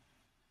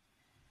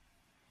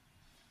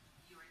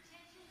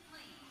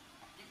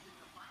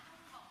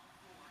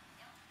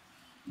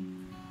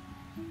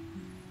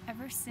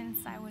since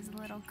I was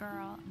a little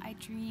girl, I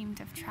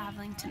dreamed of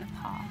traveling to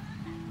Nepal.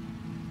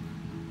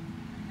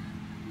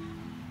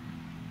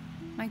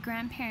 My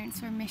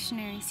grandparents were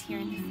missionaries here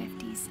in the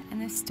 50s,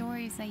 and the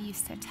stories they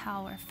used to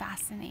tell were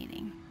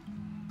fascinating.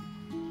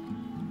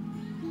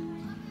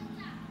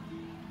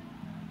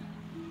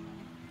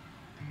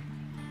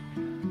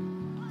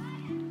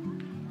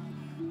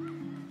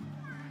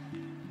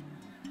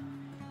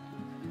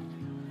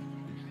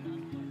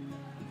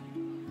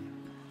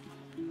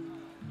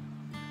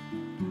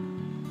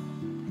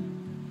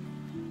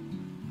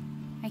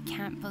 I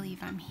can't believe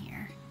I'm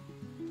here.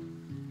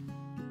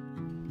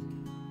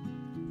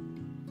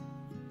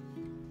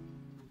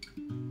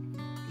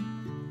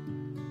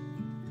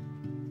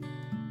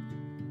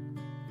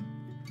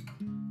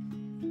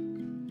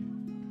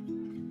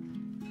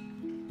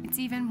 It's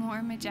even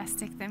more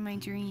majestic than my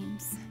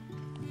dreams.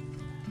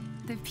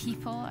 The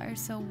people are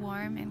so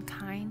warm and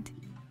kind.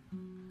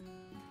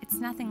 It's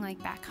nothing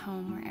like back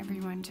home where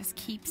everyone just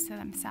keeps to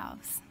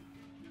themselves.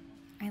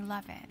 I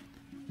love it.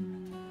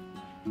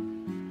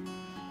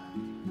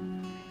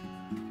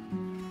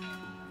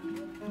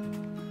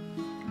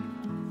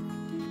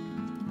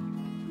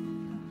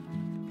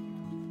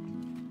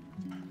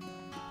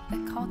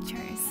 The culture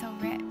is so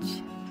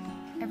rich.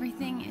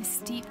 Everything is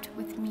steeped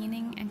with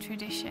meaning and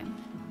tradition.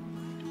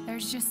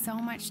 There's just so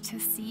much to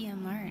see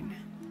and learn.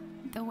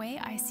 The way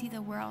I see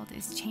the world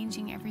is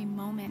changing every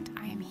moment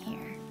I am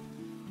here.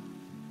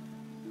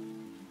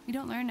 We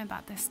don't learn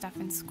about this stuff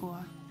in school,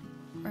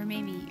 or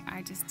maybe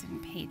I just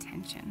didn't pay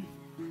attention.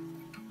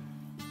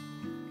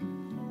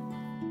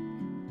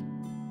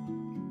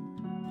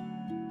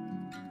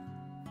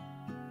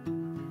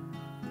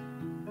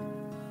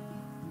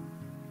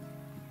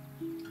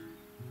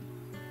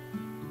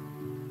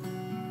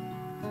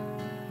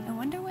 I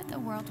wonder what the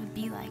world would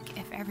be like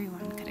if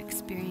everyone could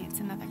experience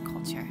another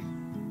culture.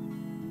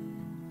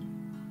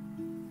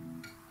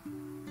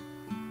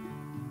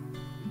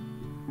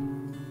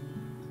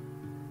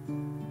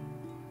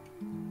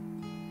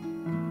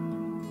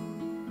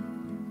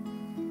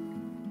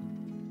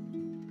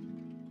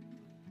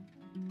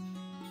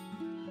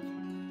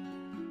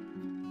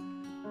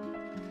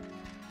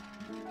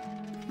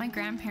 My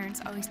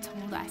grandparents always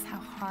told us how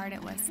hard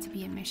it was to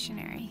be a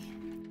missionary.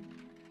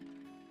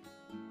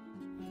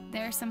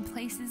 There are some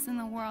places in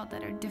the world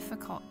that are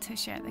difficult to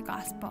share the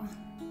gospel.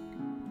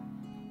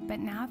 But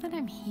now that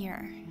I'm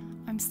here,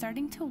 I'm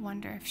starting to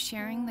wonder if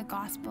sharing the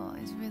gospel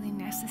is really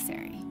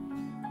necessary.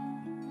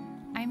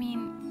 I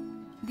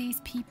mean,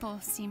 these people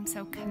seem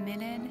so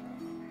committed,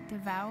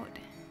 devout,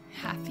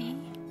 happy.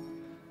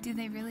 Do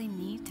they really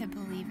need to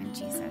believe in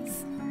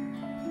Jesus?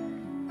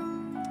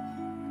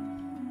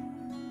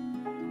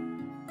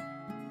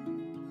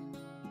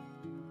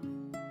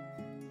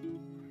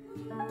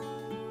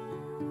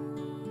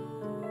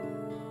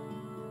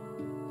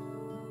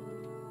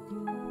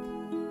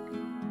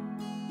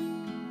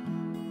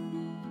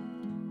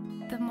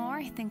 The more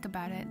I think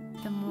about it,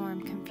 the more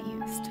I'm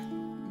confused.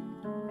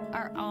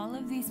 Are all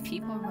of these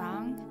people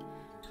wrong?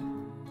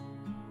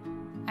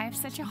 I have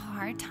such a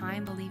hard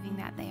time believing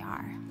that they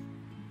are.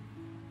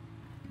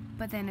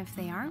 But then if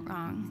they aren't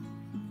wrong,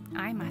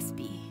 I must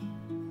be.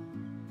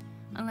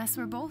 Unless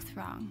we're both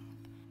wrong.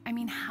 I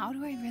mean, how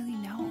do I really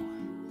know?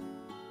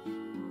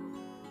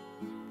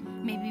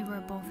 Maybe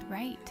we're both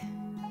right,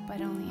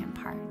 but only in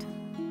part.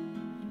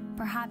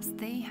 Perhaps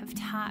they have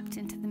tapped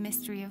into the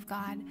mystery of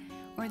God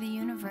or the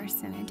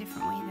universe in a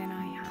different way than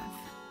I have.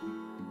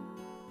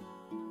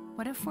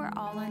 What if we're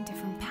all on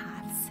different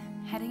paths,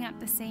 heading up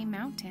the same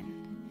mountain?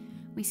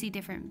 We see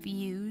different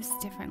views,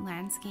 different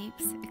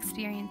landscapes,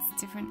 experience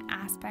different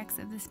aspects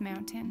of this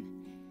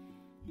mountain.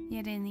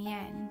 Yet in the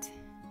end,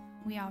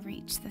 we all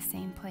reach the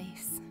same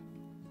place.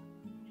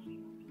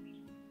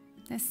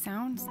 This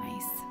sounds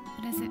nice,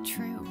 but is it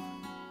true?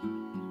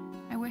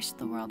 I wish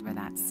the world were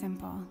that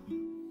simple,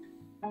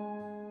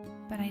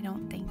 but I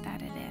don't think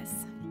that it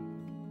is.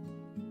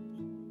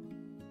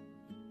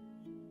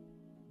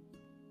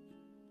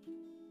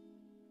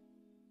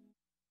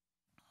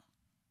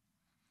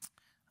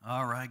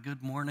 All right,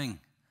 good morning.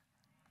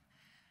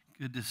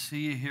 Good to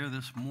see you here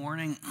this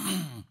morning.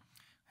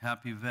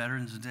 Happy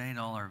Veterans Day to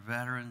all our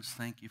veterans.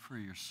 Thank you for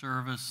your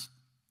service.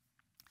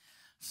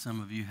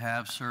 Some of you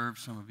have served,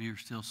 some of you are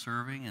still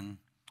serving, and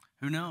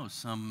who knows,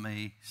 some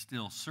may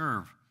still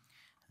serve.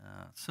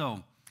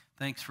 So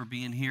thanks for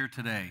being here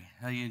today.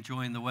 How are you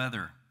enjoying the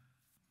weather?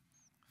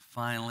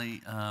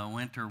 Finally,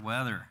 winter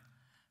weather.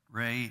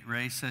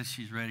 Ray says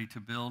she's ready to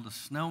build a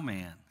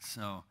snowman,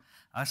 so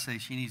I say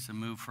she needs to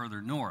move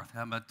further north.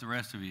 How about the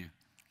rest of you?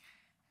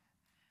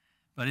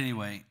 But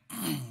anyway,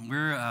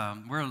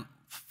 we're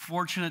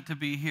fortunate to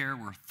be here.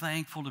 We're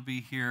thankful to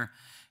be here.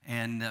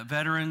 And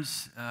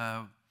veterans,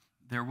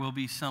 there will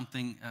be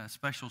something,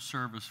 special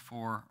service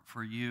for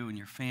you and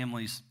your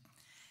families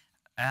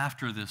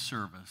after this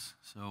service.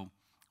 So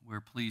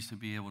we're pleased to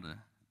be able to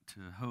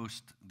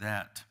host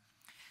that.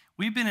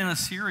 We've been in a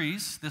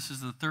series. This is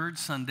the third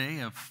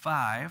Sunday of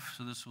 5,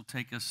 so this will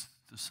take us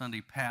to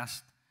Sunday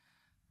past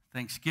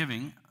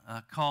Thanksgiving,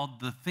 called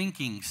the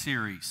Thinking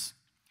Series.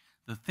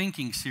 the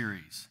thinking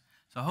series.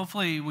 So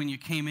hopefully when you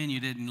came in, you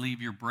didn't leave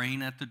your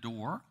brain at the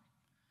door.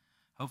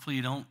 Hopefully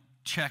you don't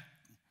check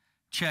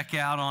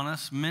out on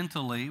us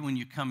mentally when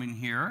you come in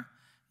here.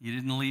 You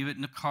didn't leave it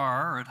in the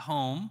car or at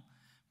home,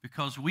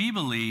 because we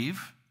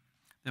believe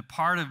that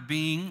part of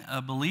being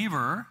a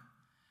believer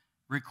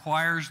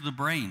requires the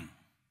brain.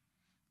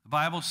 The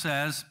Bible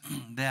says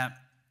that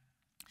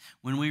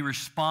when we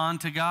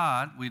respond to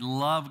God, we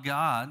love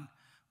God,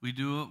 we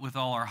do it with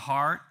all our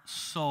heart,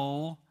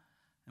 soul,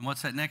 and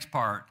what's that next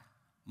part?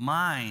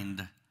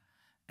 Mind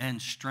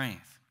and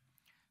strength.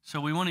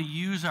 So we want to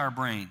use our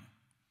brain.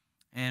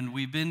 And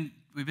we've been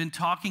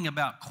talking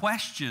about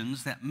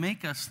questions that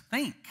make us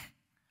think.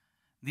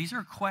 These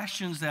are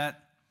questions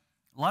that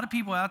a lot of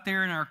people out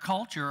there in our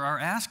culture are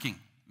asking.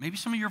 Maybe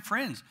some of your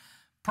friends.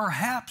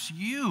 Perhaps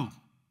you.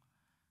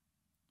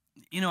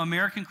 You know,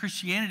 American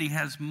Christianity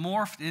has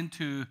morphed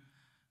into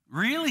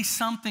really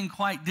something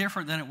quite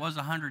different than it was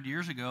 100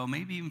 years ago,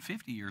 maybe even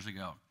 50 years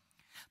ago.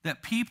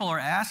 That people are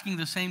asking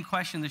the same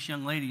question this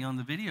young lady on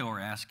the video are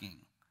asking.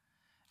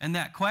 And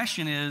that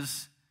question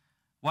is,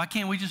 why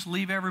can't we just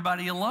leave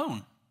everybody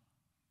alone?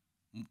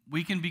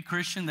 We can be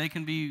Christian, they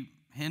can be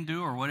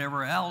Hindu or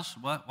whatever else.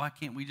 Why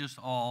can't we just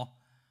all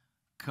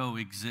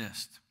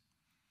coexist?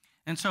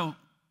 And so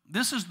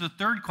this is the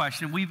third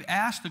question. We've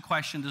asked the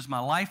question, does my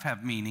life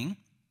have meaning?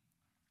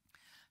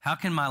 How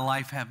can my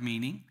life have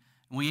meaning?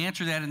 And we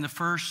answer that in the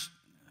first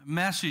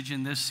message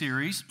in this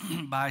series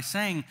by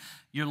saying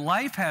your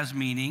life has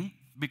meaning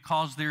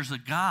because there's a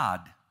God,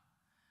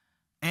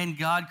 and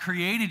God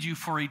created you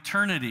for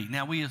eternity.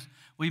 Now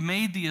we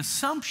made the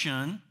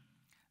assumption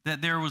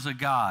that there was a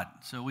God,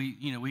 so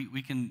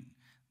we can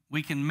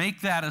make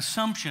that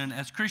assumption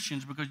as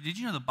Christians, because did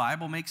you know the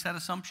Bible makes that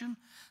assumption?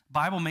 The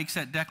Bible makes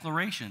that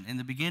declaration. In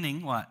the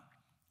beginning, what?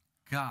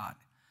 God.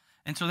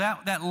 And so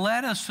that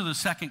led us to the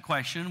second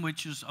question,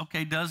 which is,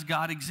 okay, does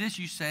God exist?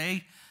 You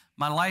say,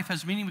 my life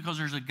has meaning because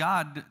there's a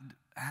God.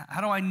 How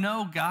do I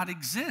know God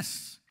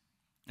exists?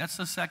 That's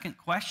the second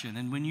question.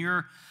 And when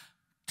you're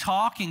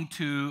talking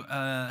to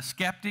a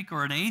skeptic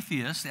or an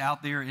atheist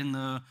out there in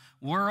the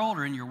world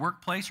or in your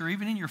workplace or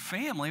even in your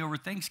family over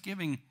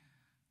Thanksgiving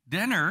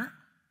dinner,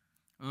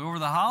 over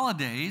the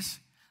holidays,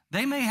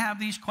 they may have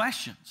these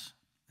questions.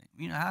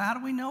 You know, how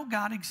do we know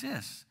God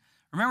exists?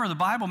 Remember, the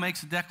Bible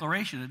makes a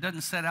declaration. It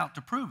doesn't set out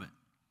to prove it.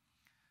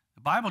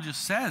 The Bible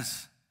just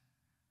says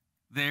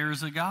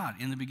there's a God,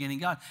 in the beginning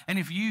God. And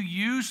if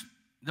you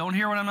don't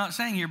hear what I'm not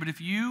saying here, but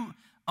if you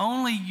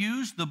only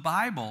use the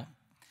Bible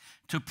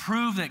to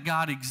prove that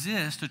God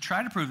exists, to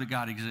try to prove that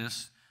God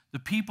exists, the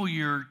people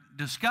you're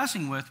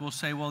discussing with will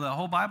say, well, the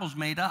whole Bible's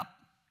made up,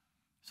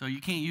 so you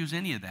can't use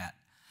any of that.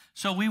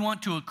 So we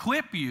want to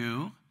equip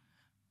you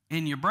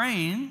in your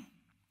brain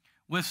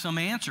with some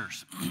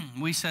answers.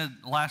 We said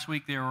last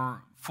week there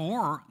were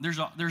 4. There's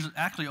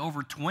actually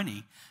over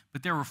 20,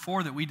 but there were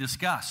 4 that we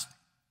discussed.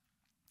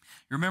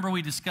 You remember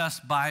we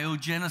discussed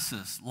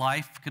biogenesis.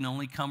 Life can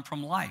only come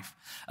from life.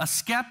 A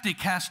skeptic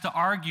has to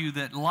argue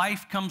that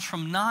life comes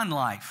from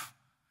non-life.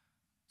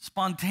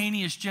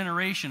 Spontaneous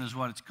generation is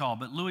what it's called.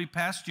 But Louis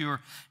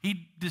Pasteur,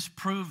 he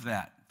disproved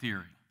that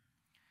theory.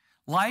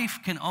 Life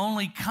can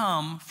only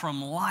come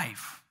from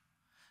life.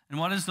 And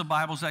what is the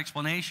Bible's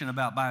explanation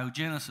about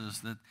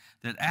biogenesis?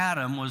 That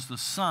Adam was the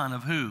son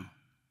of who?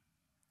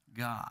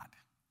 God.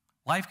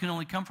 Life can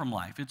only come from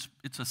life.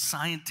 It's a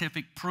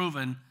scientific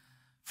proven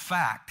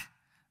fact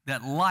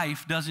that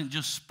life doesn't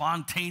just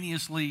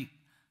spontaneously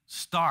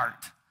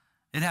start.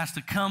 It has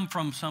to come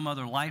from some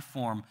other life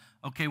form.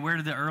 Okay, where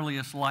did the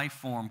earliest life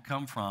form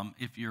come from?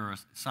 If you're a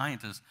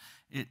scientist,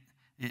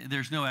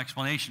 there's no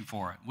explanation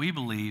for it. We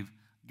believe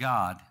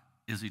God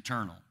is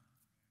eternal.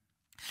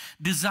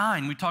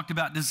 Design, we talked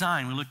about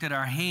design. We looked at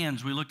our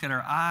hands, we looked at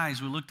our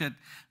eyes, we looked at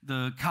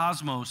the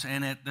cosmos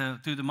and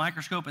through the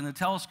microscope and the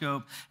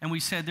telescope, and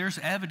we said there's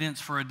evidence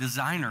for a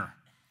designer.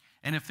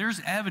 And if there's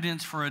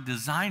evidence for a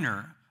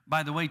designer,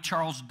 by the way,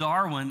 Charles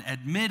Darwin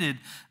admitted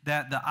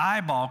that the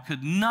eyeball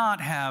could not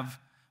have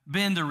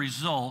been the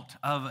result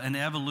of an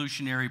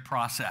evolutionary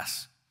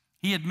process.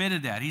 He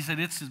admitted that. He said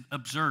it's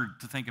absurd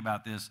to think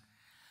about this.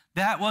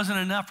 That wasn't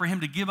enough for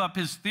him to give up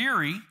his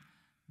theory,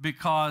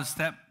 because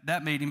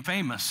that made him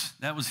famous.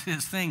 That was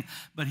his thing.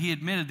 But he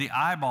admitted the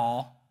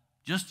eyeball,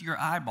 just your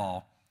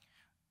eyeball,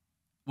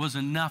 was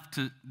enough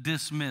to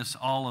dismiss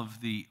all of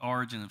the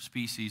origin of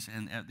species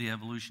and the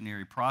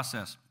evolutionary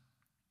process.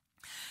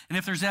 And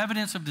if there's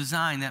evidence of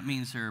design, that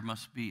means there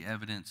must be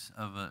evidence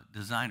of a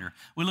designer.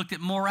 We looked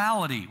at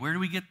morality. Where do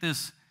we get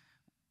this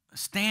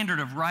standard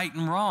of right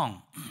and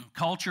wrong?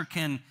 Culture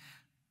can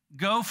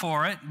go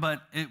for it,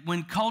 but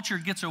when culture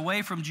gets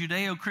away from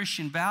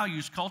Judeo-Christian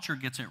values, culture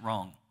gets it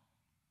wrong.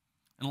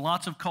 And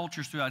lots of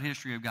cultures throughout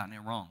history have gotten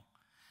it wrong.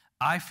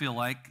 I feel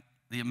like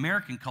the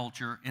American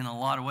culture, in a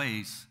lot of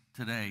ways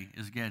today,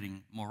 is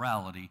getting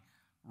morality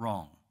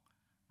wrong.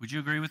 Would you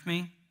agree with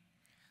me?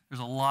 There's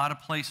a lot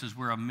of places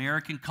where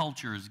American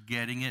culture is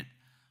getting it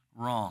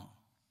wrong.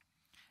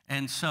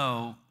 And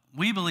so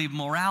we believe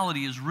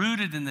morality is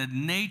rooted in the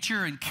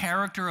nature and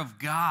character of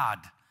God.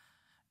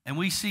 And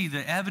we see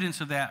the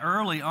evidence of that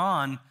early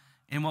on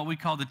in what we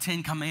call the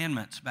Ten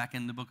Commandments back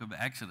in the book of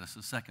Exodus,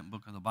 the second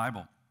book of the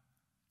Bible.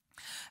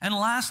 And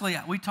lastly,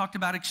 we talked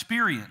about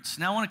experience.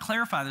 Now, I want to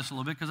clarify this a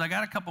little bit because I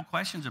got a couple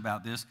questions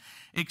about this.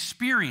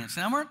 Experience.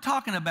 Now, we're not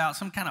talking about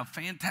some kind of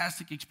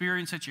fantastic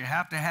experience that you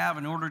have to have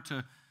in order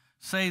to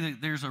say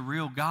that there's a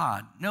real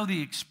God. No,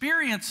 the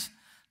experience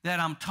that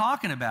I'm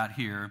talking about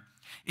here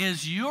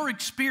is your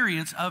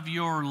experience of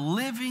your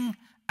living,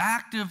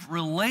 active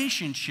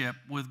relationship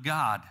with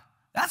God.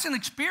 That's an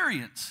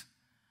experience.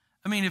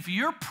 I mean, if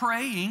you're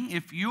praying,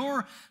 if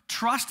you're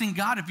trusting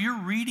God, if you're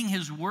reading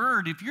His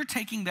Word, if you're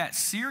taking that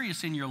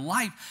serious in your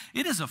life,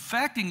 it is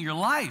affecting your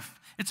life.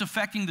 It's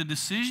affecting the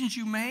decisions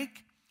you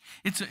make.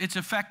 It's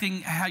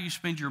affecting how you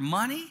spend your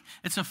money.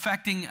 It's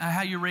affecting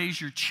how you raise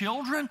your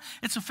children.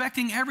 It's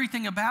affecting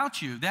everything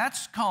about you.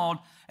 That's called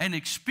an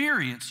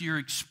experience, your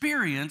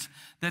experience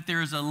that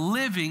there is a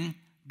living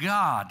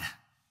God.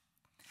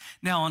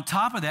 Now, on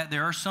top of that,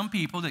 there are some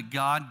people that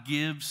God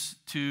gives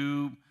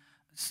to,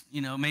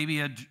 maybe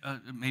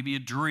a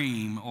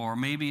dream, or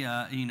maybe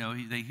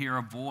they hear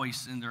a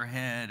voice in their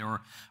head,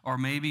 or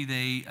maybe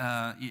they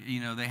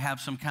have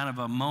some kind of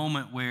a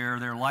moment where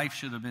their life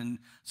should have been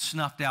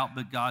snuffed out,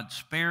 but God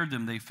spared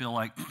them. They feel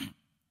like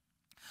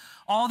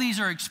all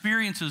these are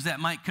experiences that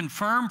might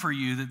confirm for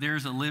you that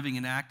there's a living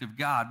and active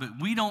God, but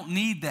we don't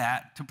need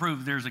that to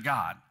prove there's a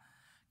God,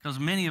 because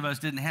many of us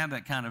didn't have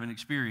that kind of an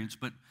experience,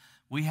 but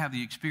we have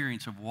the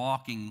experience of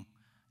walking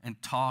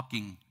and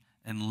talking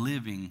and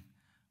living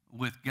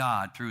with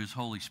God through His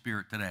Holy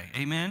Spirit today.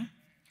 Amen?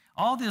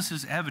 All this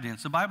is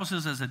evidence. The Bible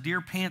says, as a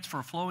deer pants for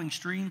a flowing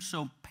stream,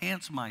 so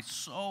pants my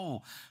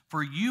soul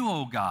for you,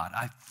 O God.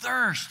 I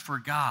thirst for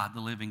God,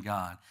 the living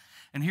God.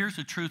 And here's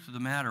the truth of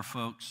the matter,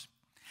 folks.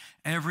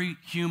 Every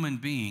human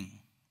being,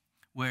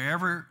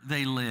 wherever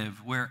they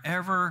live,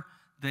 wherever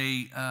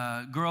they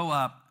grow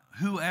up,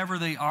 whoever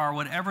they are,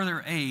 whatever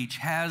their age,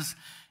 has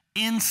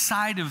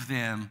inside of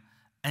them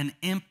an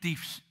empty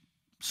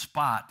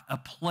spot, a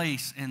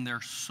place in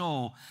their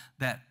soul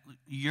that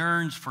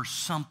yearns for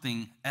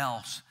something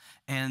else.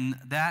 And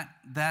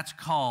that's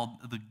called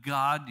the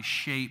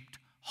God-shaped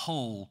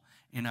hole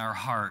in our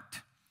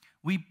heart.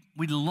 We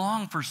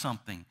long for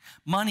something.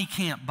 Money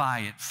can't buy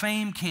it.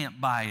 Fame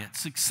can't buy it.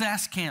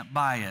 Success can't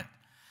buy it.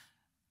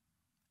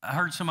 I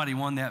heard somebody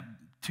won that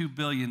 $2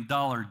 billion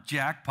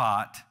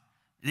jackpot.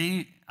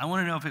 I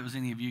want to know if it was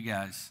any of you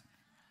guys.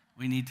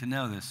 We need to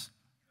know this.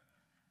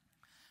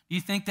 You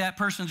think that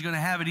person's going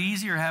to have it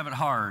easy or have it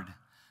hard?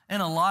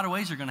 In a lot of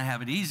ways, they're going to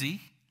have it easy,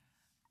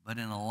 but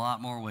in a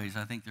lot more ways,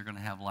 I think they're going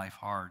to have life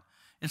hard.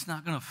 It's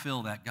not going to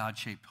fill that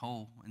God-shaped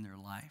hole in their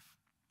life.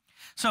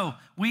 So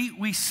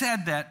we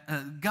said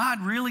that God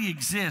really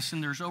exists,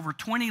 and there's over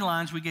 20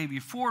 lines. We gave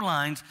you 4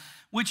 lines,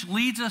 which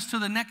leads us to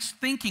the next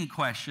thinking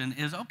question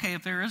is, okay,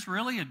 if there is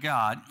really a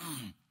God,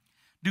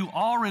 do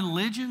all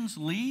religions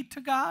lead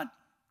to God?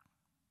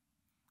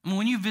 I mean,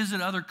 when you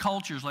visit other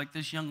cultures, like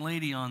this young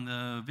lady on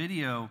the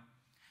video,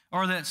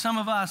 or that some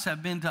of us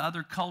have been to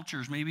other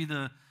cultures, maybe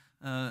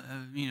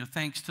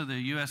thanks to the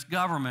U.S.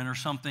 government or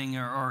something,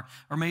 or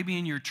maybe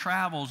in your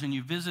travels and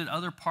you visit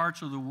other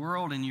parts of the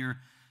world and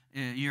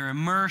you're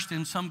immersed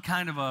in some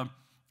kind of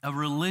a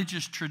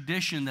religious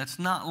tradition that's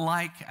not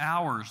like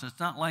ours, that's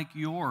not like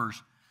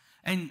yours,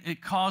 and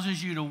it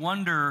causes you to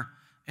wonder,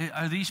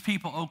 are these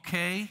people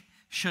okay?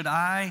 Should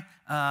I,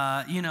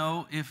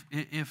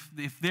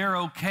 if they're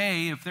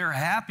okay, if they're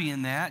happy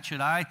in that,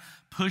 should I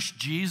push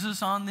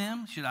Jesus on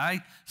them? Should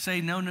I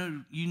say,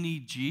 no, you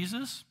need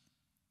Jesus?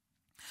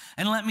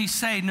 And let me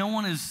say, no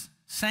one is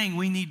saying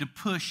we need to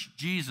push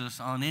Jesus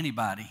on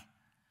anybody.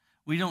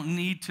 We don't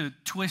need to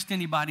twist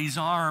anybody's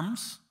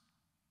arms.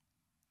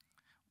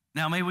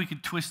 Now, maybe we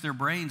could twist their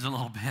brains a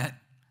little bit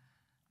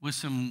with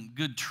some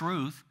good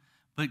truth,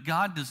 but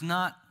God does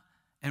not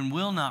and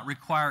will not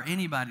require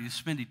anybody to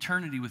spend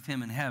eternity with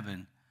Him in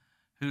heaven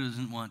who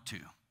doesn't want to.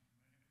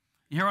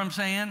 You hear what I'm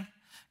saying?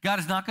 God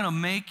is not going to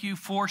make you,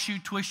 force you,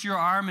 twist your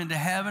arm into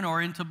heaven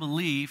or into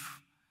belief.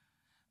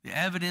 The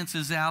evidence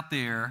is out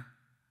there,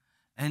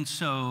 and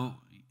so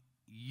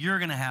you're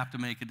going to have to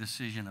make a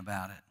decision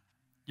about it.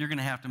 You're going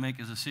to have to make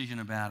a decision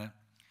about it.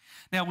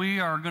 Now, we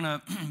are going to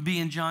be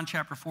in John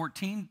chapter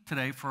 14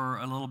 today for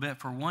a little bit,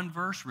 for one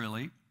verse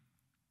really.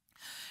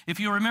 If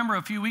you remember,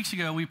 a few weeks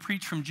ago, we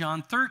preached from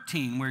John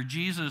 13, where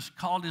Jesus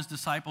called His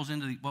disciples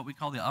into what we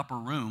call the upper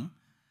room,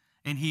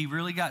 and He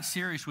really got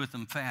serious with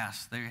them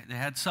fast. They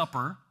had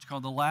supper. It's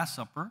called the Last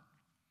Supper.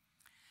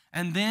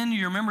 And then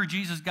you remember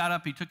Jesus got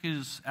up, He took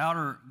His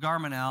outer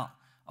garment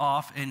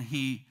off, and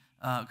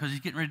because He's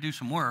getting ready to do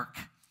some work,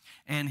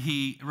 and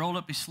He rolled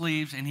up His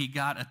sleeves, and He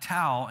got a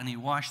towel, and He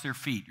washed their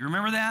feet. You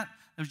remember that?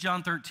 It was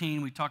John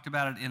 13. We talked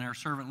about it in our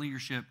servant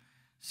leadership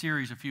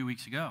series a few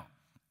weeks ago.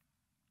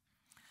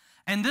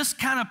 And this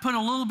kind of put a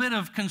little bit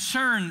of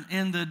concern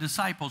in the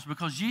disciples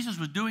because Jesus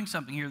was doing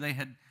something here they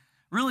had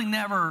really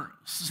never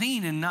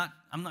seen, and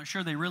I'm not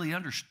sure they really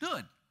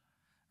understood.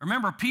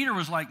 Remember, Peter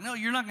was like, no,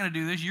 you're not going to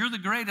do this. You're the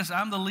greatest.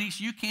 I'm the least.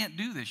 You can't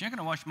do this. You're not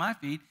going to wash my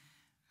feet.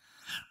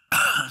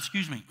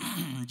 Excuse me.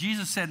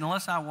 Jesus said,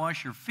 unless I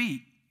wash your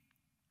feet,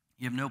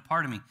 you have no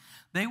part of me.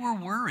 They were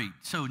worried.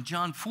 So in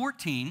John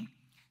 14,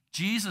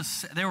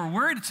 they were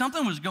worried that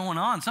something was going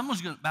on. Something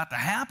was about to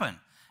happen.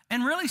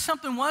 And really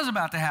something was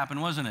about to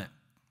happen, wasn't it?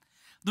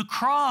 The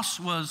cross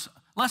was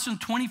less than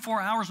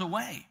 24 hours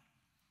away.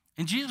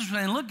 And Jesus was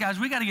saying, look, guys,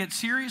 we got to get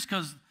serious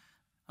because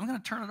I'm going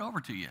to turn it over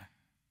to you.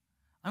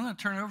 I'm going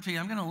to turn it over to you.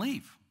 I'm going to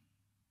leave.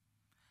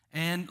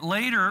 And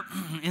later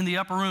in the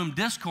upper room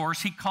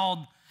discourse, he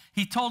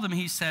told them,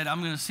 he said,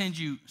 I'm going to send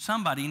you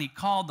somebody. And he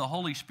called the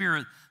Holy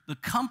Spirit the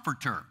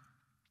Comforter.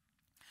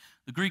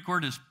 The Greek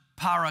word is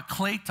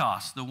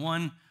parakletos, the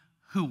one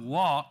who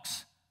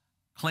walks.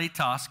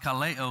 Kletos,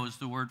 kaleo is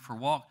the word for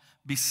walk,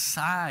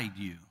 beside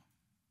you.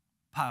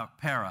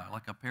 Para,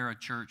 like a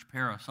para-church,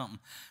 para something.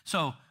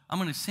 So I'm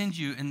going to send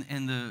you,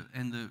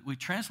 we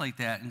translate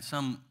that in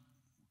some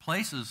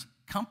places,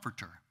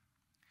 comforter.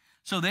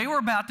 So they were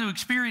about to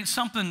experience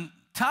something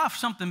tough,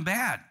 something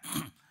bad.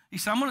 He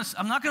said,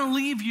 I'm not going to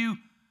leave you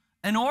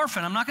an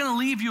orphan. I'm not going to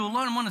leave you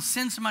alone. I'm going to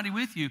send somebody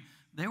with you.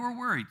 They were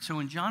worried. So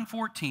in John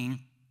 14,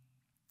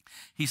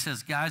 he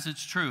says, guys,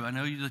 it's true. I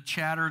know the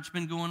chatter that's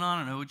been going on.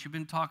 I know what you've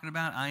been talking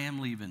about. I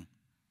am leaving.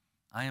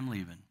 I am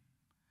leaving.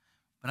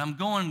 But I'm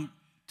going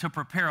to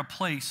prepare a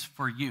place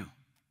for you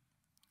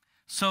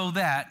so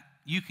that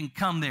you can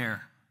come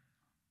there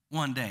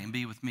one day and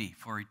be with me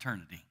for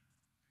eternity.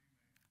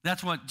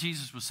 That's what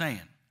Jesus was saying.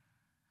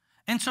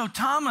 And so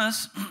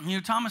Thomas,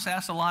 Thomas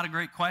asked a lot of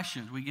great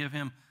questions. We give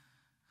him,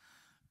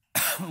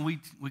 we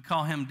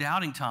call him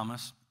Doubting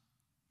Thomas.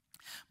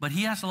 But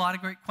he asked a lot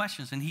of great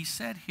questions. And he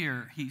said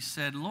here,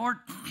 Lord,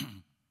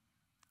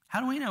 how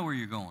do we know where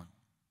you're going?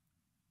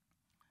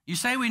 You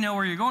say we know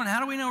where you're going. How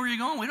do we know where you're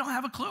going? We don't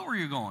have a clue where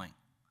you're going.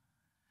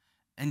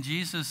 And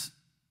Jesus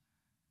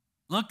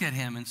looked at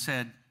him and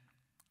said,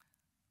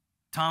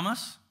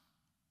 Thomas,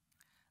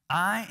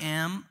 I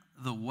am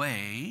the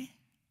way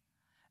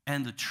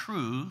and the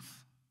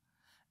truth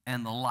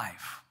and the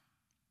life.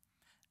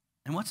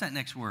 And what's that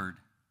next word?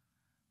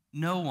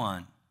 No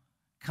one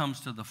comes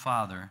to the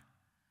Father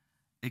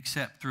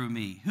except through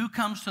me. Who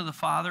comes to the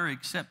Father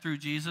except through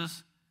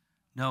Jesus?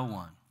 No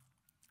one.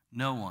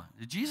 No one.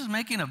 Jesus is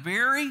making a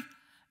very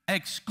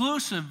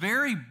exclusive,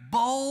 very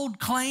bold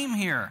claim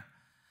here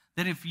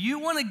that if you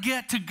want to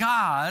get to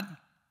God,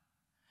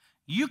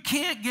 you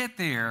can't get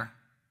there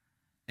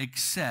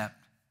except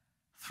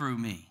through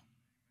me.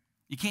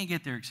 You can't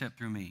get there except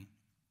through me.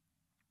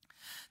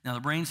 Now,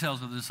 the brain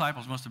cells of the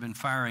disciples must have been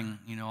firing,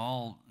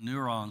 all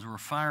neurons were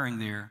firing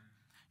there.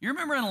 You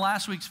remember in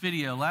last week's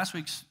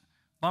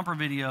bumper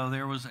video,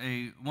 there was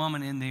a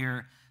woman in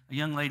there, a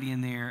young lady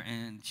in there,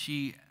 and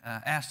she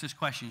asked this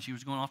question. She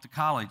was going off to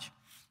college,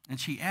 and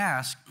she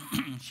asked,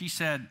 she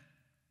said,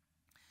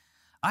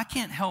 I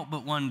can't help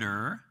but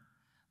wonder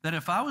that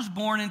if I was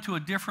born into a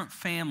different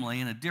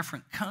family in a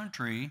different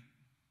country,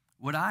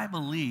 would I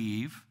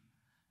believe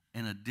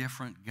in a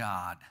different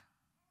God?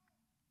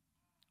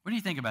 What do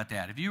you think about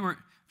that? If you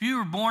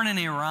were born in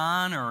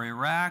Iran or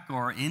Iraq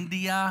or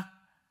India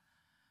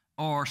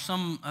or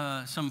some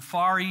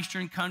Far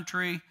Eastern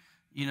country,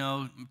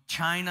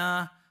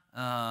 China,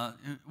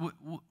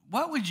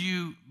 what would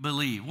you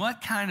believe?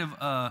 What kind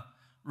of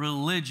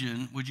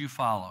religion would you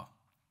follow?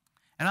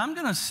 And I'm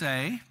going to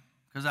say,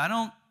 because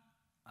I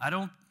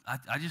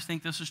just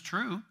think this is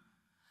true,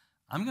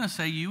 I'm going to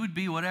say you would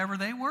be whatever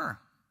they were.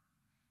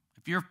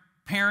 If your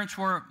parents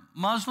were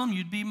Muslim,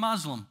 you'd be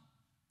Muslim.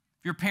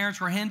 If your parents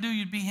were Hindu,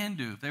 you'd be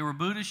Hindu. If they were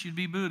Buddhist, you'd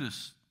be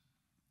Buddhist.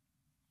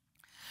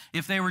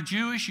 If they were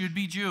Jewish, you'd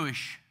be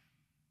Jewish.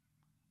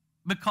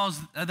 Because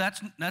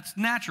that's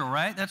natural,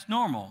 right? That's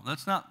normal.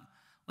 Let's not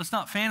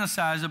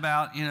fantasize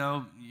about,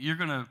 you're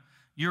going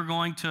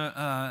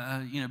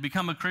to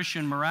become a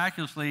Christian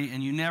miraculously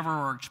and you never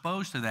were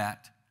exposed to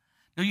that.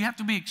 No, you have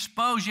to be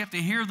exposed. You have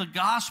to hear the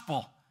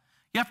gospel.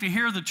 You have to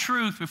hear the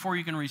truth before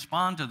you can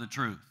respond to the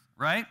truth,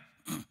 right?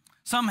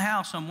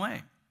 Somehow, some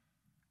way.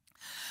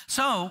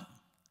 So,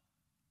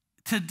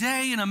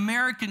 today in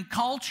American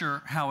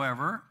culture,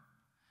 however,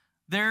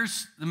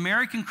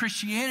 American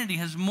Christianity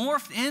has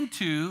morphed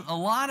into a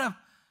lot of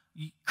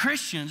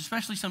Christians,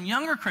 especially some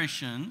younger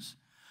Christians,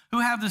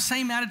 who have the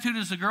same attitude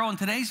as the girl in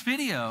today's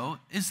video,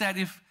 is that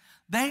if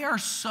they are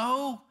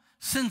so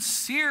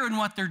sincere in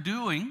what they're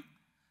doing,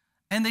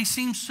 and they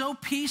seem so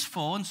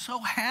peaceful and so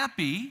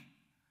happy,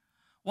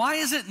 why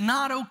is it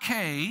not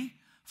okay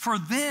for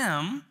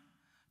them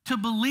to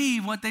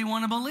believe what they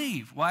want to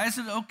believe? Why is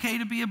it okay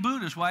to be a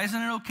Buddhist? Why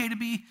isn't it okay to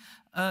be,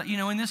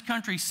 in this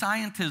country,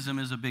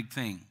 scientism is a big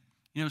thing.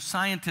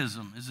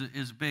 Scientism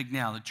is big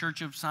now, the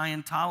Church of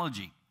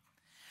Scientology.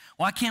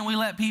 Why can't we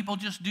let people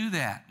just do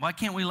that? Why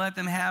can't we let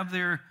them have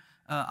their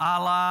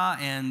Allah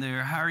and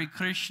their Hare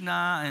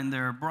Krishna and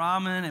their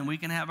Brahman, and we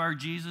can have our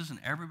Jesus, and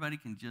everybody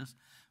can just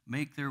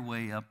make their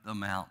way up the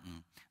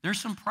mountain? There's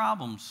some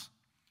problems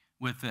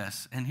with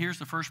this, and here's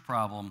the first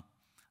problem.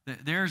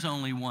 There's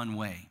only one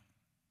way.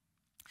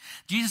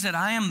 Jesus said,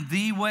 I am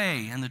the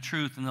way and the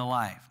truth and the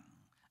life.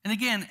 And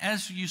again,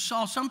 as you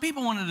saw, some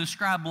people want to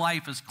describe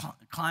life as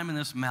climbing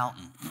this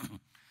mountain,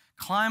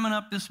 climbing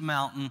up this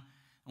mountain,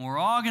 and we're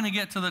all going to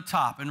get to the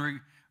top. And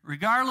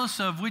regardless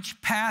of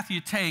which path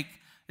you take,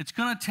 it's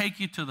going to take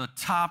you to the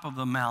top of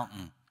the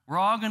mountain. We're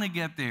all going to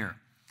get there.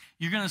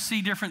 You're going to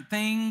see different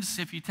things.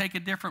 If you take a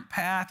different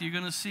path, you're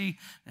going to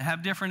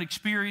have different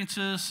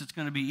experiences. It's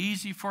going to be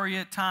easy for you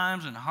at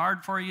times and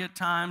hard for you at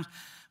times.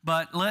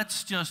 But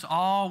let's just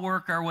all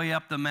work our way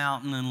up the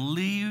mountain and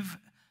leave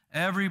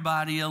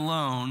everybody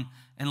alone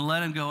and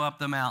let them go up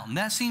the mountain.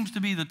 That seems to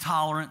be the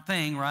tolerant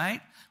thing,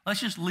 right? Let's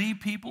just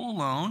leave people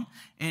alone,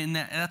 and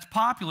that's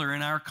popular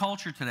in our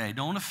culture today.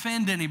 Don't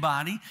offend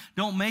anybody.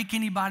 Don't make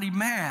anybody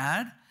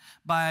mad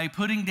by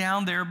putting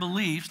down their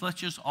beliefs. Let's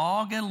just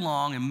all get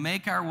along and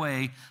make our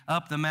way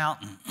up the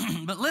mountain.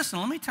 But listen,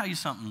 let me tell you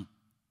something.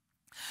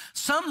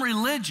 Some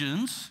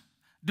religions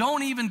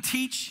don't even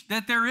teach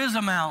that there is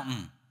a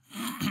mountain.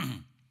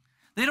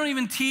 They don't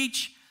even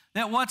teach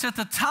that what's at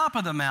the top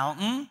of the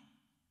mountain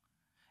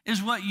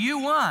is what you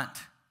want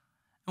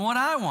and what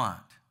I want.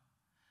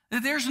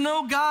 That there's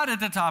no God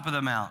at the top of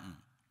the mountain.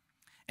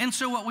 And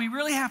so what we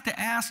really have to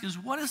ask is,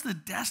 what is the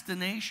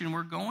destination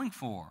we're going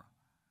for?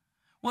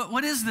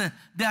 What is the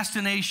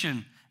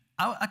destination?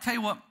 I'll tell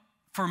you what,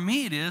 for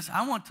me it is,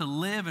 I want to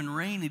live and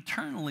reign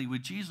eternally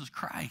with Jesus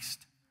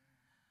Christ.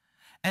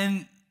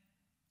 And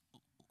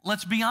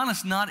let's be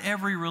honest, not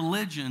every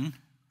religion,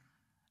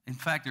 in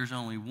fact, there's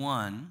only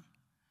one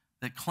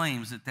that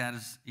claims that that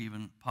is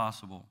even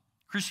possible.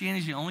 Christianity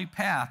is the only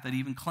path that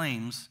even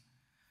claims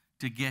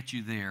to get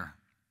you there.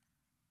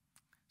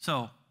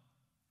 So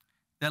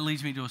that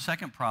leads me to a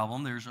second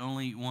problem. There's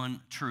only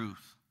one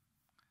truth.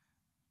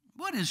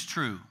 What is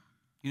true?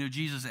 You know,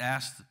 Jesus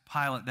asked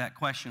Pilate that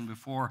question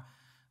before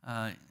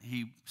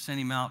he sent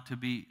him out to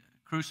be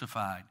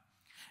crucified.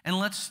 And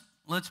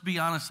let's be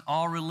honest,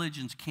 all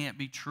religions can't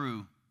be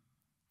true.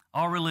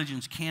 All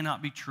religions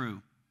cannot be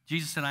true.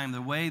 Jesus said, I am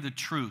the way, the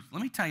truth.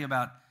 Let me tell you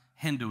about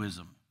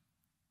Hinduism.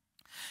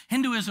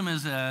 Hinduism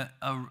is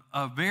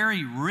a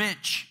very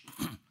rich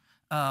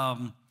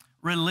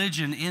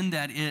religion in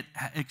that it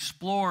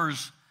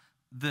explores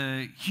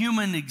the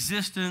human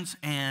existence,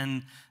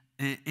 and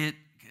it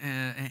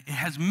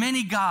has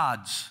many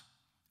gods.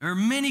 There are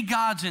many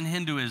gods in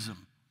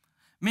Hinduism,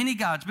 many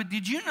gods. But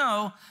did you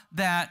know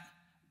that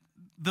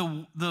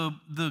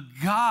the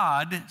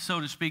God, so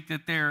to speak,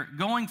 that they're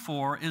going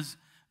for is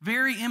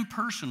very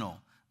impersonal?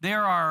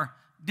 There are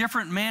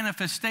different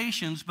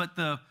manifestations, but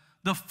the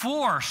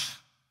force,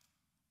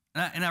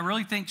 and I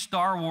really think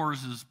Star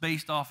Wars is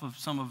based off of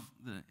some of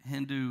the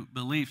Hindu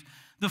beliefs.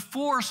 The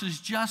force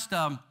is just,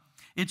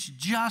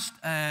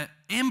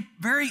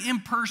 very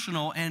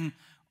impersonal, and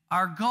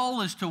our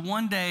goal is to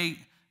one day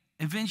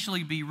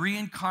eventually be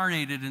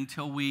reincarnated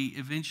until we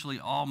eventually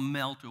all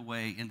melt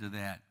away into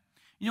that.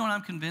 You know what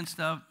I'm convinced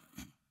of?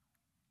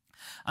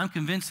 I'm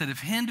convinced that if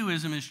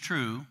Hinduism is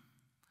true,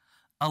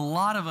 a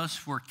lot of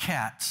us were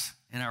cats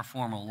in our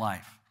former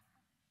life.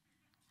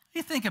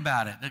 You think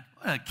about it.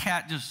 A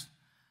cat just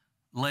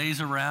lays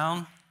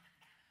around,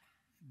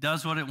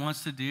 does what it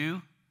wants to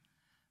do,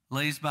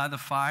 lays by the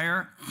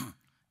fire.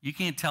 You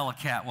can't tell a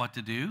cat what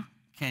to do,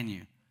 can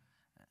you?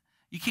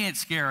 You can't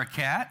scare a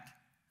cat.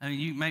 I mean,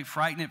 you may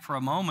frighten it for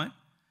a moment.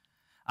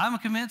 I'm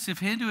convinced if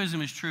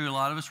Hinduism is true, a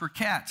lot of us were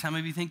cats. How many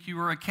of you think you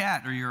were a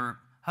cat or your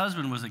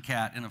husband was a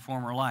cat in a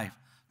former life?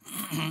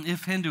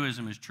 If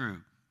Hinduism is true.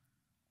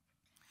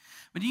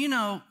 But do you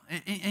know,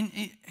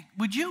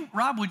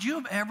 Rob, would you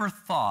have ever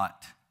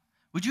thought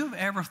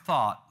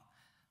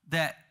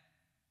that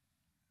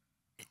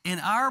in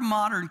our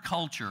modern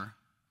culture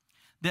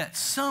that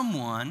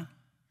someone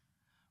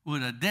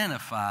would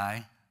identify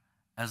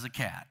as a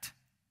cat?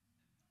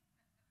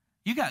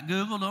 You got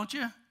Google, don't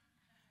you?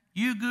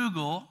 You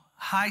Google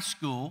high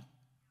school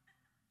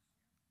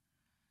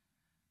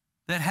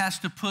that has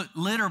to put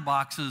litter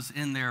boxes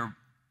in their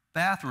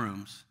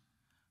bathrooms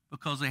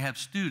because they have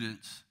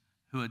students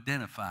who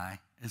identify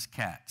as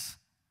cats.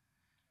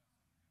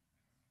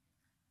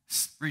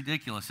 It's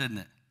ridiculous, isn't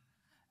it?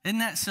 Isn't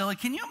that silly?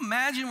 Can you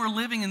imagine we're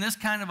living in this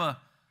kind of a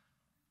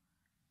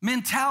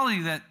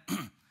mentality that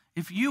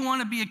if you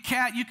want to be a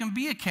cat, you can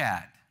be a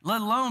cat,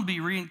 let alone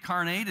be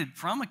reincarnated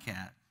from a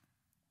cat?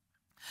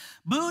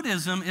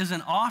 Buddhism is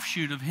an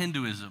offshoot of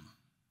Hinduism.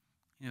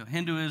 You know,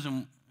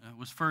 Hinduism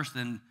was first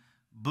in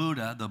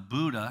Buddha. The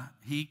Buddha,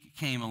 he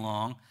came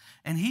along,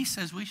 and he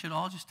says we should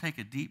all just take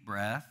a deep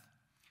breath,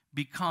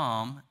 be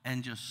calm,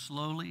 and just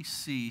slowly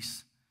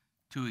cease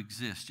to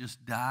exist.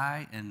 Just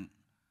die and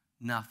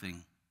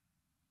nothing.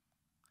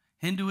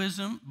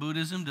 Hinduism,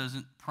 Buddhism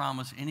doesn't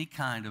promise any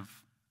kind of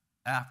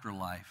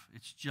afterlife.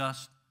 It's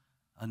just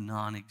a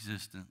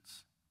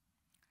non-existence.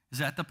 Is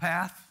that the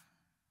path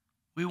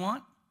we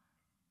want?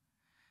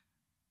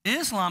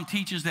 Islam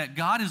teaches that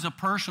God is a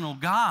personal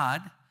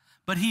God,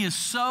 but he is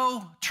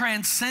so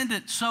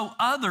transcendent, so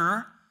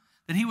other,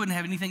 that he wouldn't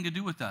have anything to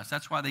do with us.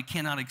 That's why they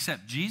cannot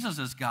accept Jesus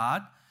as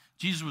God.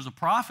 Jesus was a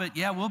prophet.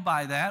 Yeah, we'll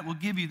buy that. We'll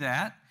give you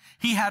that.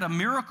 He had a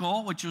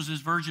miracle, which was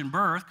his virgin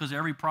birth, because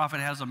every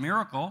prophet has a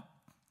miracle.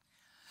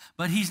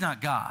 But he's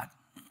not God.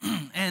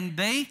 And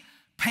they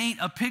paint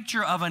a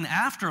picture of an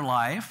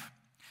afterlife,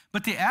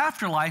 But the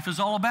afterlife is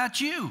all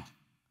about you.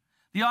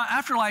 The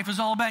afterlife is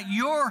all about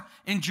your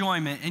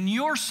enjoyment and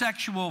your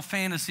sexual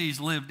fantasies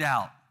lived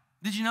out.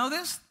 Did you know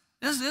this?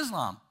 This is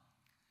Islam.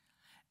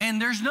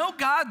 And there's no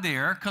God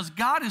there because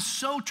God is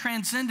so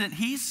transcendent,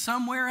 he's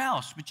somewhere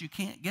else, but you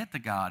can't get to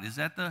God. Is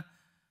that the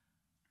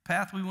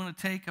path we want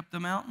to take up the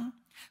mountain?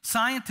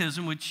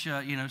 Scientism, which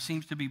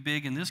seems to be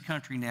big in this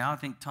country now. I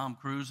think Tom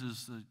Cruise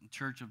is the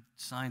Church of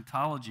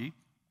Scientology.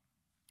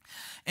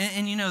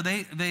 And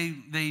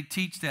they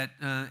teach that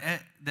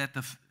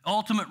the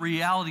ultimate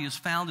reality is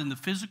found in the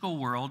physical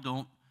world.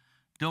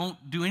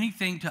 Don't do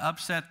anything to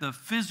upset the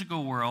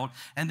physical world.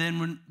 And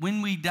then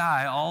when we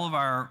die, all of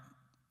our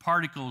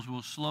particles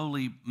will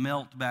slowly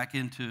melt back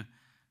into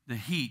the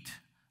heat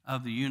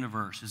of the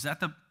universe. Is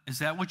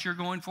that what you're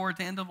going for at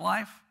the end of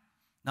life?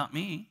 Not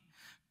me.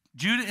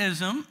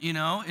 Judaism,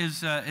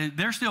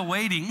 they're still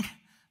waiting.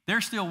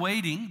 They're still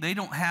waiting. They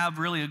don't have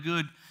really a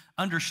good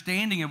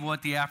understanding of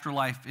what the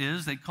afterlife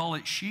is. They call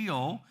it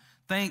Sheol.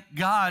 Thank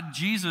God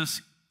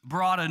Jesus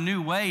brought a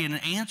new way and an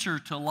answer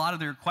to a lot of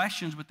their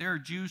questions, but there are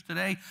Jews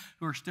today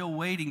who are still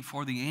waiting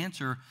for the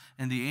answer,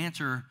 and the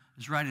answer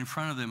is right in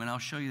front of them, and I'll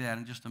show you that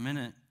in just a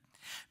minute.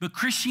 But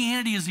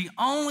Christianity is the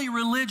only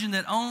religion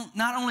that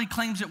not only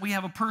claims that we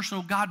have a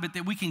personal God, but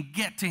that we can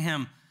get to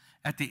him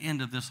at the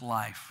end of this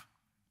life.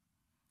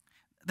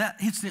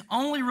 It's the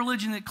only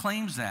religion that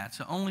claims that. It's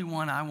the only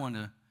one I want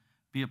to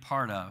be a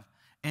part of.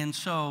 And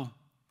so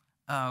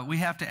we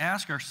have to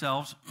ask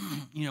ourselves,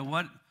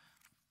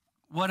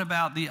 what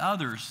about the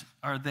others?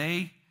 Are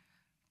they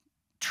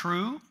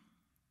true?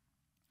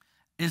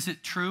 Is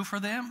it true for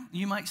them?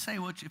 You might say,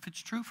 well, if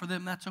it's true for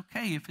them, that's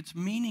okay, if it's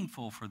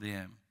meaningful for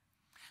them.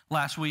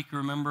 Last week,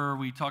 remember,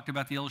 we talked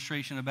about the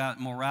illustration about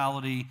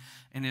morality,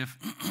 and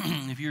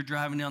if you're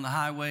driving down the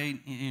highway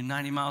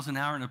 90 miles an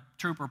hour and a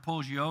trooper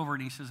pulls you over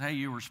and he says, hey,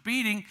 you were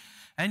speeding,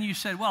 and you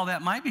said, well,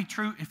 that might be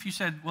true. If you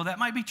said, well, that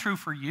might be true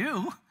for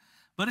you,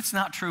 but it's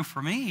not true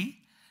for me,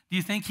 do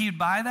you think he'd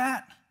buy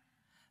that?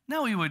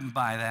 No, he wouldn't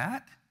buy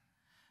that.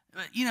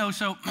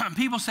 So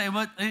people say,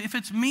 well, if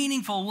it's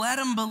meaningful, let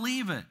them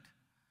believe it.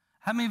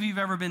 How many of you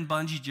have ever been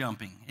bungee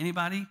jumping?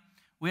 Anybody?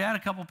 We had a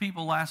couple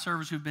people last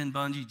service who've been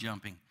bungee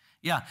jumping.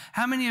 Yeah.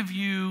 How many of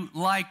you,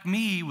 like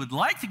me, would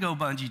like to go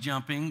bungee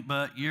jumping,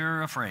 but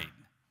you're afraid?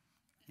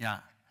 Yeah.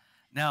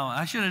 Now,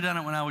 I should have done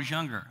it when I was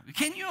younger.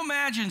 Can you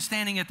imagine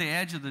standing at the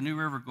edge of the New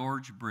River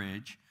Gorge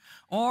Bridge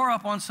or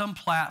up on some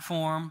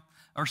platform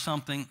or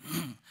something,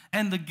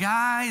 and the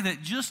guy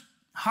that just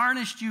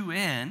harnessed you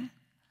in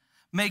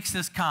makes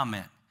this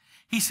comment?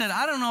 He said,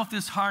 I don't know if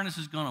this harness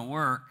is going to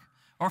work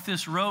or if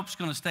this rope's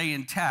going to stay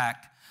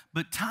intact,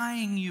 but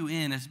tying you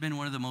in has been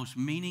one of the most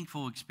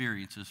meaningful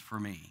experiences for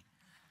me.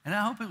 And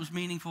I hope it was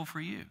meaningful for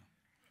you.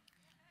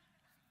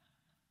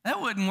 That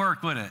wouldn't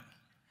work, would it?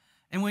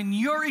 And when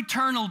your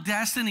eternal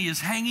destiny is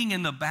hanging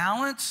in the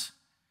balance,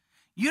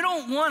 you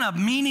don't want a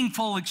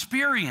meaningful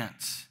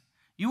experience.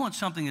 You want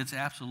something that's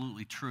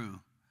absolutely true.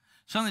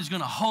 Something that's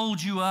going to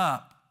hold you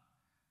up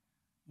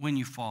when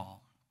you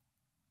fall.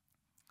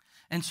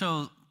 And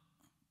so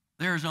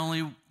there's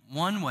only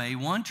one way,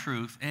 one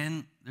truth,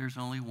 and there's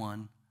only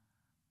one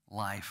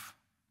life.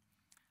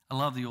 I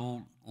love the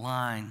old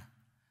line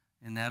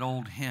in that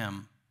old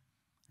hymn.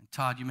 And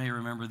Todd, you may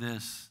remember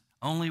this.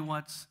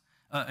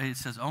 It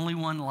says, only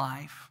one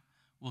life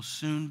will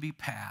soon be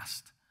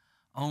past.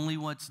 Only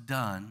what's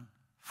done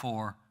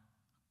for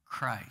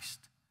Christ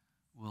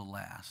will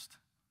last.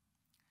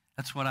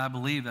 That's what I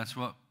believe. That's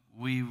what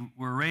we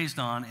were raised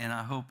on, and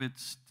I hope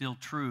it's still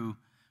true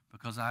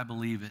because I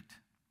believe it.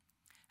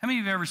 How many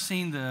of you have ever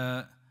seen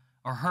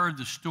or heard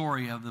the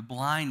story of the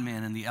blind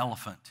man and the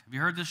elephant? Have you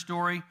heard this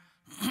story?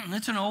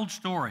 It's an old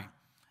story.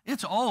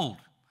 It's old.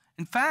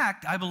 In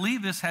fact, I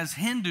believe this has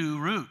Hindu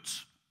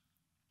roots.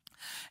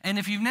 And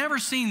if you've never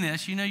seen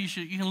this, you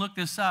can look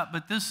this up,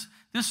 but this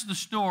is the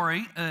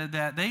story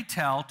that they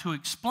tell to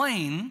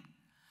explain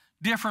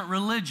different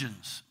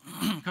religions.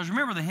 Because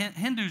remember, the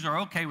Hindus are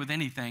okay with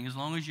anything as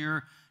long as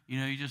you're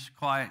just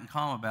quiet and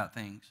calm about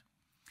things.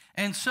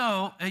 And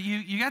so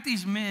you got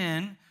these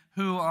men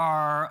who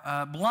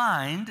are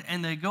blind,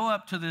 and they go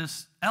up to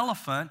this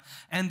elephant,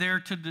 and they're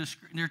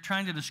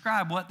trying to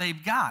describe what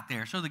they've got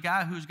there. So the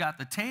guy who's got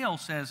the tail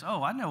says,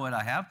 oh, I know what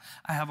I have.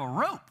 I have a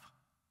rope.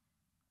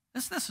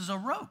 This is a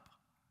rope.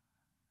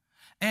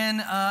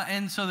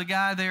 And so the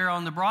guy there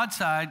on the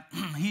broadside,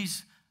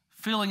 he's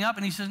filling up,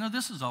 and he says, no,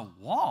 this is a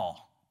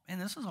wall. Man,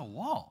 this is a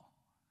wall.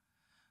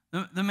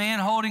 The man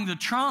holding the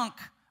trunk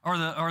or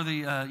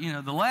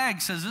the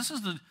leg says, this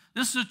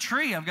is a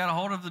tree. I've got a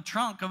hold of the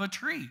trunk of a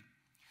tree.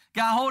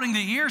 Guy holding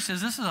the ear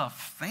says, this is a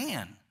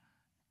fan.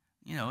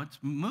 It's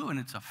moving,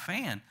 it's a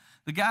fan.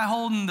 The guy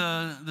holding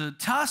the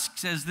tusk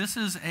says, this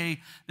is a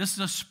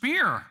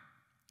spear.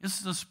 This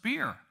is a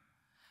spear.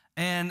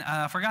 And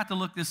I forgot to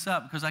look this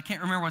up because I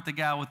can't remember what the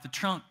guy with the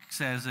trunk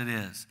says it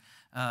is.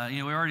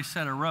 We already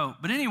said a rope.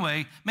 But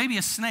anyway, maybe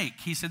a snake.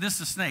 He said, this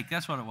is a snake.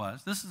 That's what it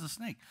was. This is a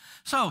snake.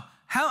 So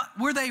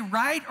were they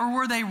right or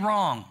were they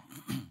wrong?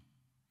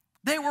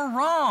 They were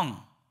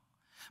wrong.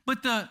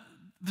 But the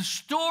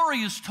story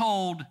is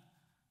told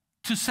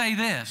to say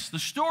this. The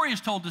story is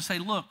told to say,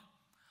 look,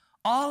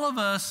 all of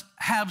us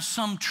have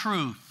some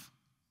truth.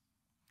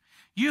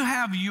 You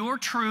have your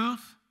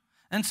truth,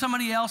 and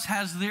somebody else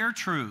has their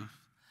truth.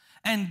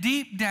 And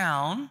deep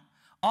down,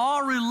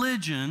 all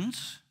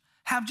religions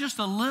have just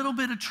a little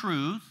bit of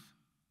truth,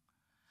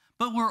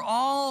 but we're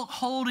all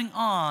holding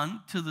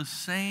on to the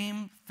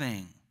same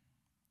thing.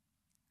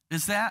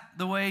 Is that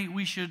the way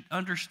we should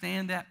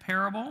understand that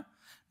parable?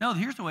 No,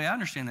 here's the way I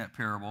understand that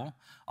parable.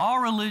 All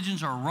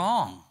religions are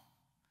wrong.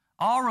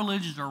 All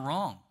religions are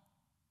wrong.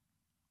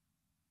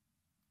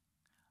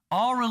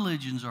 All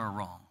religions are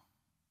wrong.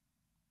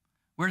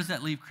 Where does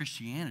that leave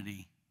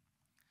Christianity?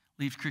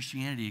 Leaves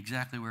Christianity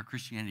exactly where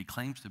Christianity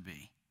claims to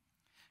be.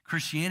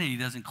 Christianity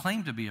doesn't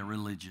claim to be a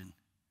religion.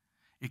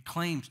 It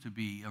claims to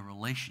be a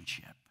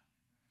relationship.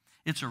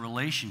 It's a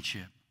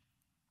relationship.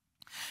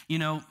 You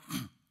know,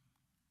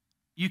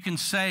 you can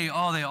say,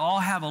 oh, they all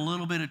have a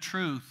little bit of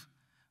truth,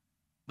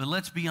 but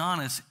let's be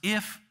honest,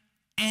 if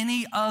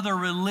any other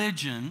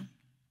religion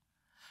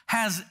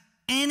has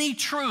any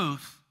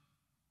truth,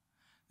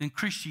 then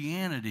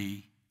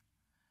Christianity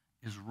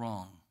is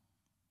wrong.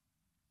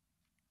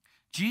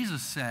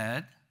 Jesus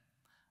said,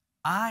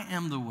 I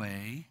am the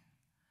way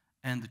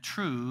and the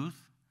truth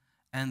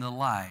and the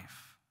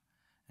life.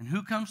 And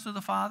who comes to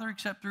the Father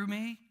except through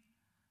me?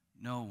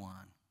 No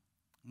one.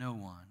 No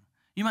one.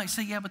 You might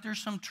say, yeah, but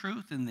there's some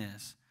truth in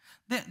this.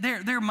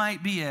 There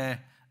might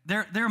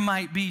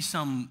be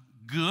some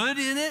good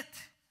in it.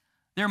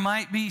 There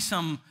might be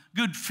some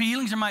good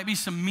feelings. There might be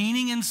some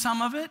meaning in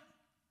some of it.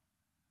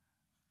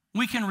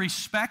 We can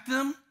respect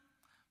them.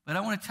 But I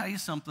want to tell you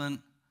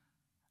something.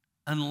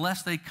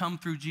 Unless they come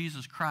through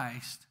Jesus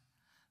Christ,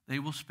 they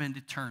will spend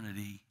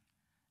eternity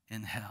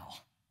in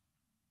hell.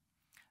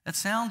 That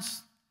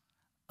sounds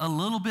a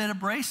little bit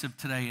abrasive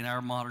today in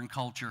our modern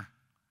culture.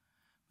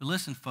 But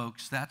listen,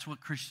 folks, that's what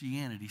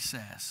Christianity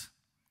says.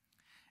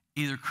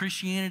 Either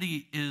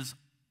Christianity is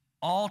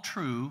all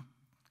true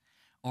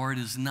or it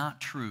is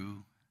not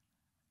true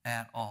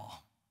at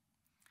all.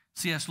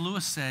 C.S.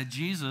 Lewis said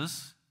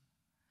Jesus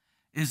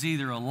is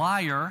either a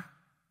liar,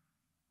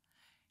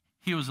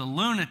 he was a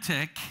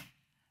lunatic,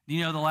 do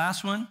you know the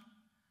last one?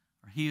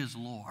 Or he is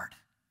Lord.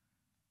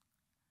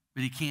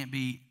 But he can't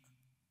be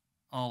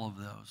all of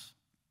those.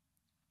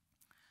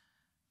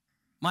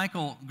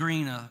 Michael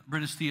Green, a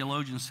British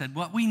theologian, said,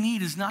 what we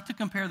need is not to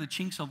compare the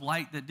chinks of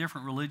light that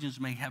different religions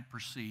may have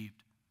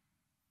perceived,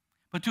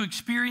 but to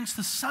experience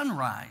the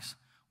sunrise,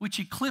 which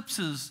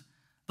eclipses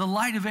the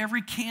light of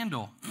every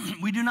candle.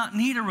 We do not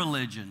need a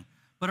religion,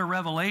 but a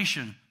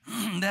revelation.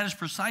 That is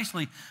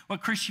precisely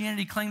what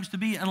Christianity claims to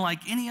be.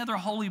 Unlike any other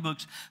holy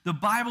books, the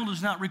Bible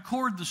does not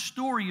record the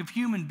story of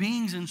human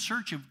beings in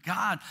search of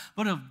God,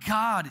 but of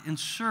God in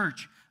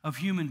search of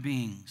human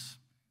beings.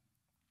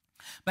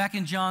 Back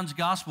in John's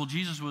gospel,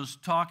 Jesus was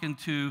talking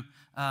to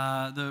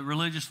the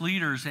religious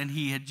leaders, and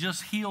he had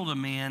just healed a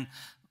man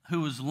who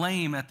was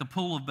lame at the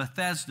pool of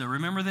Bethesda.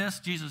 Remember this?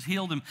 Jesus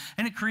healed him.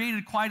 And it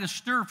created quite a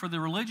stir for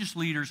the religious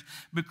leaders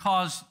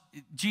because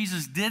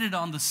Jesus did it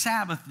on the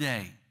Sabbath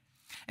day.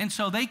 And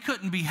so they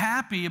couldn't be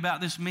happy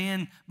about this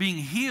man being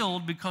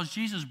healed because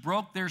Jesus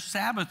broke their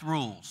Sabbath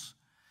rules.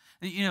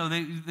 You know,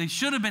 they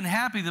should have been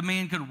happy the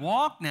man could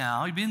walk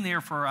now. He'd been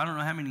there for I don't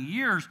know how many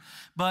years,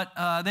 but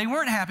they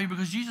weren't happy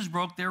because Jesus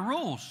broke their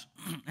rules.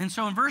 And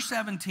so in verse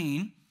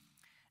 17,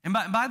 and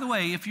by the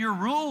way, if your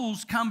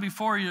rules come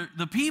before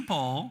the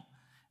people,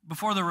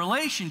 before the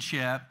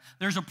relationship,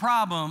 there's a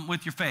problem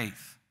with your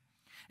faith.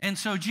 And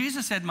so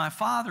Jesus said, my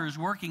Father is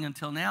working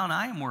until now, and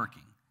I am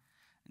working.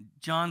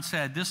 John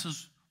said, this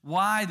is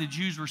why the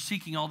Jews were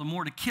seeking all the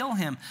more to kill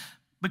him,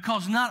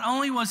 because not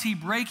only was he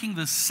breaking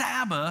the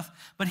Sabbath,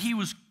 but he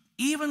was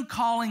even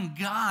calling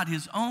God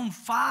his own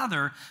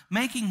Father,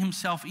 making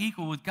himself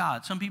equal with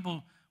God. Some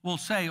people will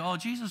say, oh,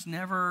 Jesus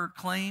never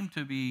claimed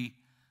to be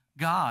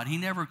God. He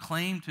never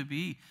claimed to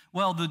be.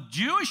 Well, the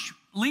Jewish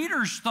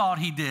leaders thought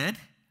he did,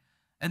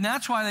 and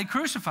that's why they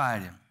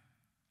crucified him.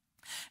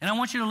 And I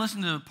want you to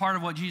listen to part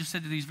of what Jesus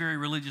said to these very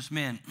religious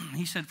men.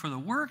 He said, for the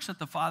works that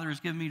the Father has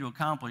given me to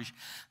accomplish,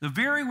 the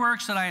very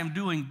works that I am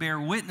doing bear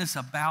witness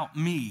about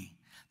me,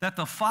 that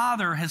the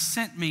Father has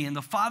sent me, and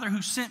the Father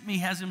who sent me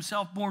has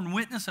himself borne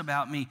witness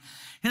about me.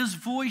 His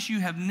voice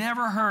you have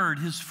never heard,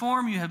 his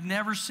form you have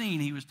never seen.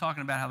 He was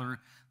talking about how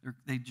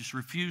they just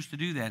refuse to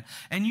do that.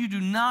 And you do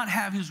not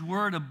have his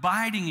word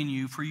abiding in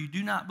you, for you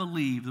do not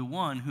believe the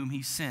one whom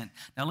he sent.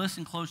 Now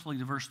listen closely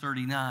to verse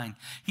 39.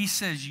 He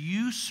says,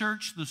 you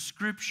search the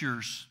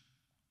scriptures.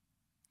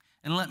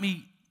 And let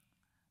me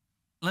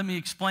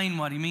explain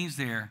what he means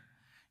there.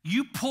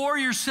 You pour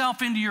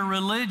yourself into your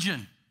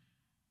religion.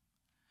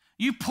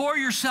 You pour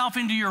yourself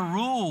into your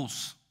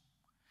rules.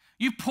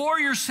 You pour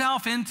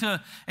yourself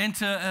into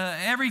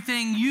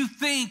everything you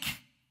think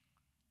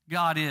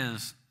God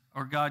is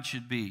or God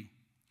should be,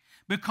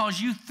 because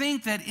you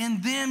think that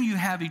in them you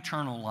have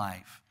eternal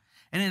life.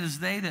 And it is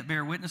they that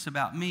bear witness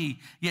about me,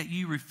 yet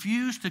you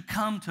refuse to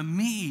come to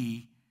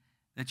me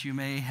that you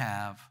may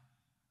have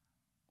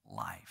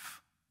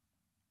life.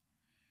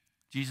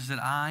 Jesus said,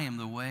 I am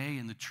the way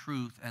and the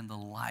truth and the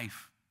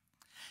life.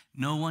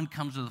 No one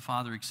comes to the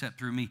Father except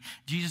through me.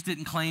 Jesus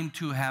didn't claim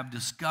to have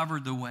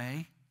discovered the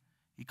way.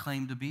 He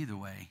claimed to be the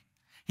way.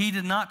 He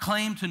did not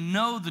claim to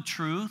know the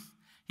truth.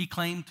 He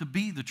claimed to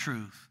be the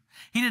truth.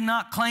 He did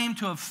not claim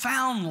to have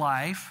found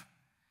life.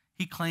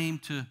 He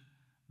claimed to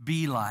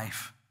be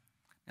life.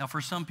 Now,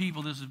 for some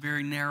people, this is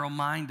very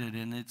narrow-minded,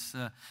 and it's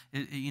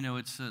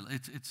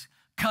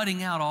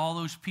cutting out all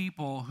those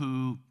people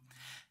who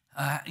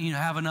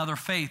have another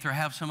faith or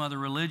have some other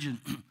religion.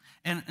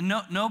 And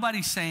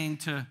nobody's saying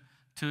to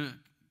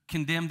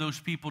condemn those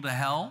people to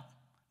hell.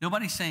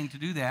 Nobody's saying to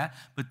do that,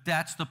 but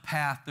that's the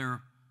path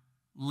they're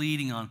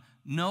leading on.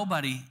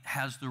 Nobody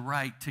has the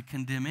right to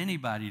condemn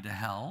anybody to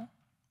hell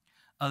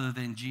other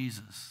than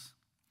Jesus.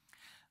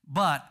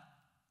 But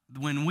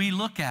when we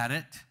look at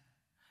it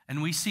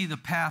and we see the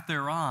path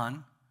they're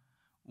on,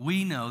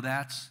 we know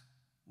that's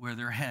where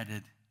they're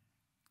headed.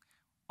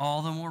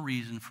 All the more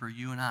reason for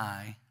you and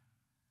I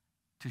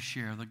to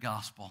share the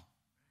gospel,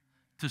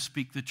 to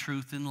speak the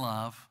truth in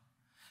love,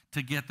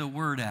 to get the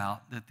word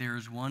out that there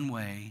is one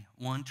way,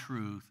 one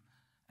truth,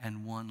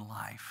 and one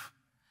life.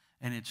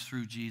 And it's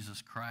through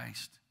Jesus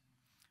Christ.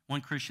 One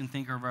Christian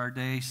thinker of our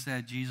day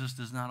said, Jesus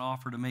does not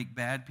offer to make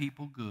bad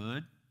people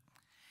good.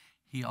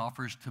 He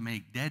offers to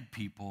make dead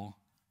people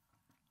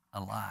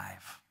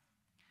alive.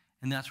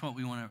 And that's what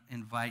we want to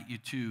invite you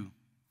to.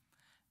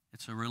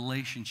 It's a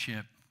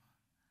relationship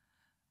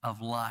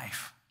of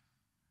life.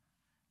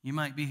 You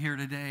might be here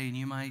today and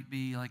you might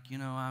be like,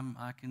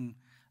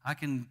 I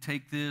can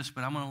take this,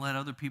 but I'm going to let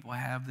other people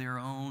have their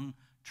own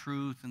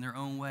truth and their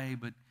own way,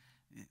 but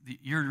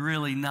you're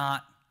really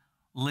not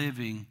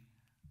living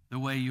the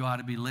way you ought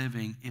to be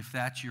living if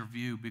that's your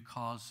view,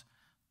 because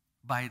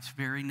by its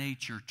very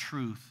nature,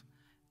 truth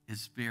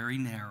is very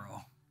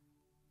narrow.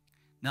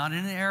 Not in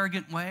an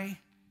arrogant way,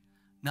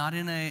 not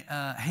in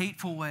a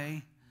hateful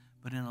way,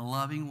 but in a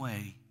loving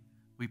way.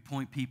 We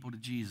point people to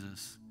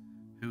Jesus,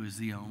 who is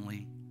the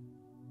only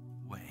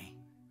way.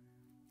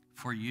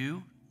 For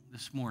you,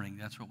 this morning,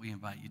 that's what we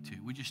invite you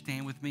to. Would you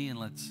stand with me and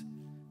let's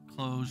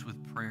close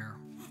with prayer.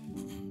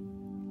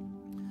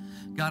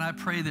 God, I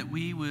pray that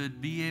we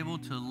would be able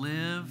to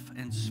live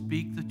and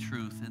speak the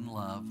truth in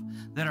love,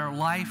 that our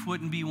life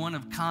wouldn't be one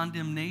of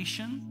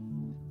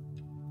condemnation,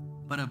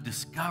 but of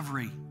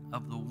discovery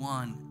of the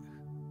one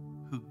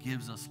who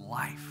gives us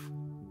life.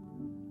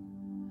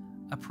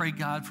 I pray,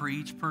 God, for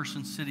each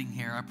person sitting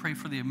here. I pray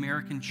for the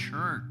American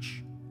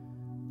church.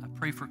 I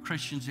pray for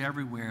Christians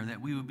everywhere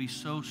that we would be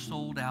so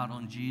sold out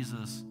on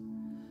Jesus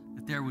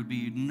that there would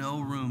be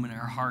no room in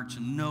our hearts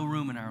and no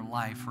room in our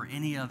life for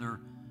any other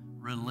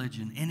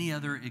religion, any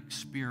other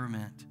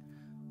experiment,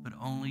 but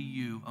only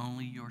you,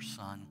 only your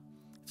Son.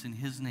 It's in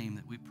his name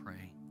that we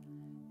pray.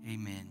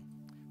 Amen.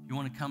 If you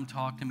want to come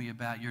talk to me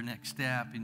about your next step,